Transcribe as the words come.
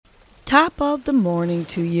Top of the morning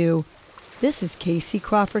to you. This is Casey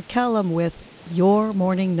Crawford Kellum with Your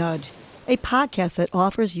Morning Nudge, a podcast that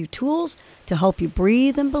offers you tools to help you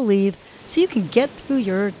breathe and believe so you can get through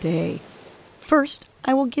your day. First,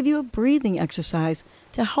 I will give you a breathing exercise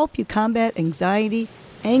to help you combat anxiety,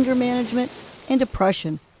 anger management, and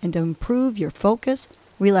depression, and to improve your focus,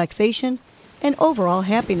 relaxation, and overall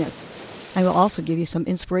happiness. I will also give you some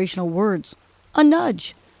inspirational words, a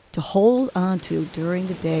nudge, to hold on to during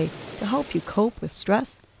the day to help you cope with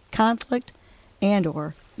stress, conflict, and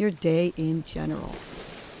or your day in general.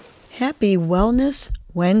 Happy Wellness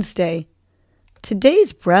Wednesday.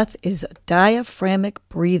 Today's breath is diaphragmatic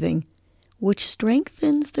breathing, which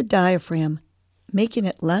strengthens the diaphragm, making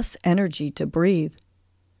it less energy to breathe.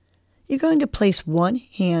 You're going to place one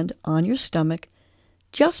hand on your stomach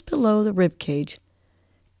just below the rib cage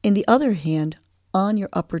and the other hand on your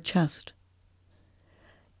upper chest.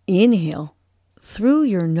 Inhale through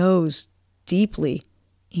your nose deeply,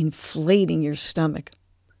 inflating your stomach.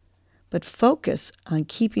 But focus on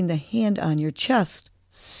keeping the hand on your chest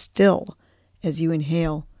still as you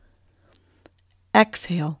inhale.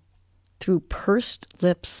 Exhale through pursed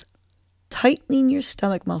lips, tightening your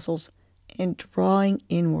stomach muscles and drawing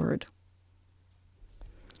inward.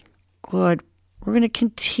 Good. We're going to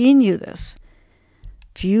continue this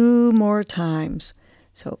a few more times.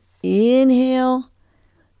 So inhale,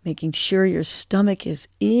 making sure your stomach is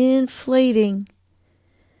inflating,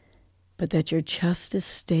 but that your chest is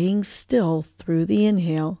staying still through the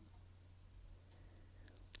inhale.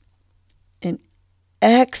 And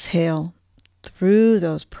exhale through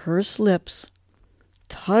those pursed lips,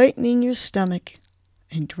 tightening your stomach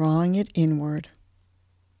and drawing it inward.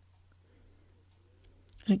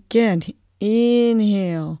 Again,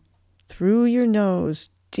 inhale through your nose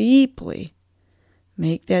deeply.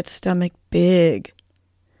 Make that stomach big.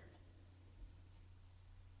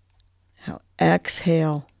 Now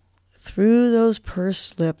exhale through those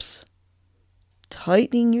pursed lips,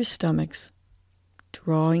 tightening your stomachs,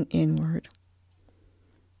 drawing inward.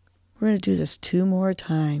 We're going to do this 2 more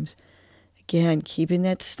times. Again, keeping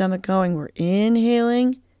that stomach going. We're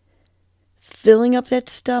inhaling, filling up that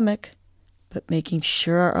stomach, but making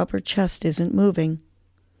sure our upper chest isn't moving.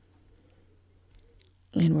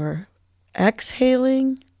 And we're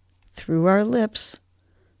exhaling through our lips.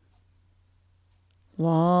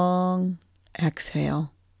 Long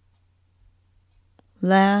exhale.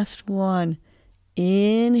 Last one.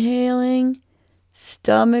 Inhaling,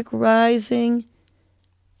 stomach rising,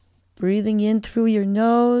 breathing in through your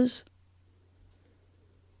nose,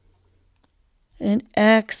 and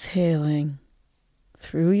exhaling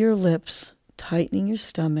through your lips, tightening your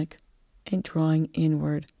stomach and drawing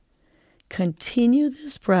inward. Continue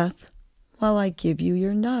this breath while I give you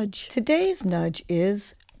your nudge. Today's nudge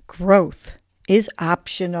is growth is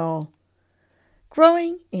optional.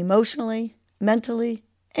 Growing emotionally, mentally,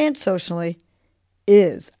 and socially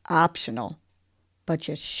is optional, but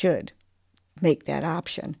you should make that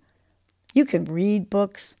option. You can read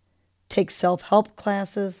books, take self-help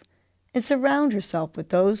classes, and surround yourself with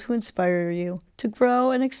those who inspire you to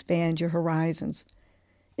grow and expand your horizons.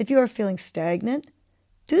 If you are feeling stagnant,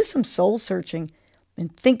 do some soul searching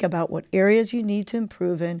and think about what areas you need to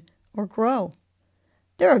improve in or grow.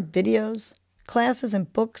 There are videos, classes,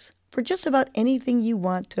 and books for just about anything you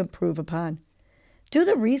want to improve upon. Do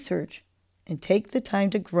the research and take the time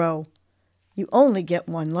to grow. You only get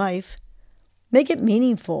one life. Make it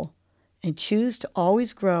meaningful and choose to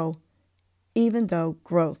always grow, even though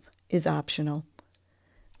growth is optional.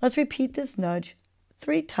 Let's repeat this nudge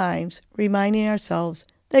 3 times, reminding ourselves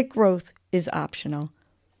that growth is optional.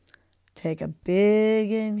 Take a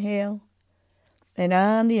big inhale, and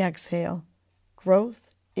on the exhale, growth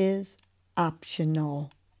is optional.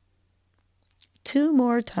 2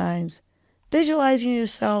 more times, visualizing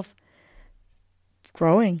yourself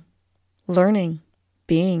growing, learning,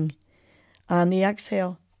 being. On the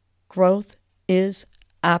exhale, growth is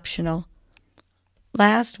optional.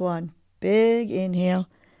 Last one, big inhale,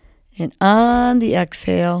 and on the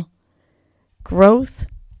exhale, growth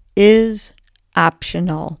is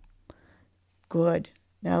optional. Good.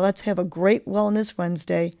 Now let's have a great Wellness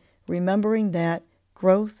Wednesday, remembering that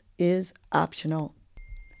growth is optional.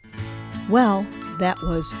 Well, that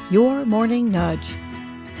was your morning nudge.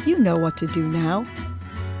 You know what to do now.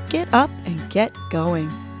 Get up and get going.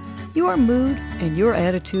 Your mood and your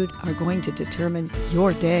attitude are going to determine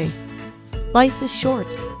your day. Life is short.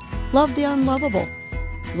 Love the unlovable.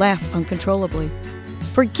 Laugh uncontrollably.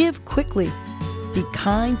 Forgive quickly. Be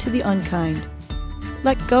kind to the unkind.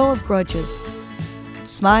 Let go of grudges.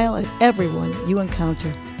 Smile at everyone you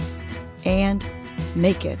encounter. And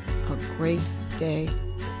make it a great day.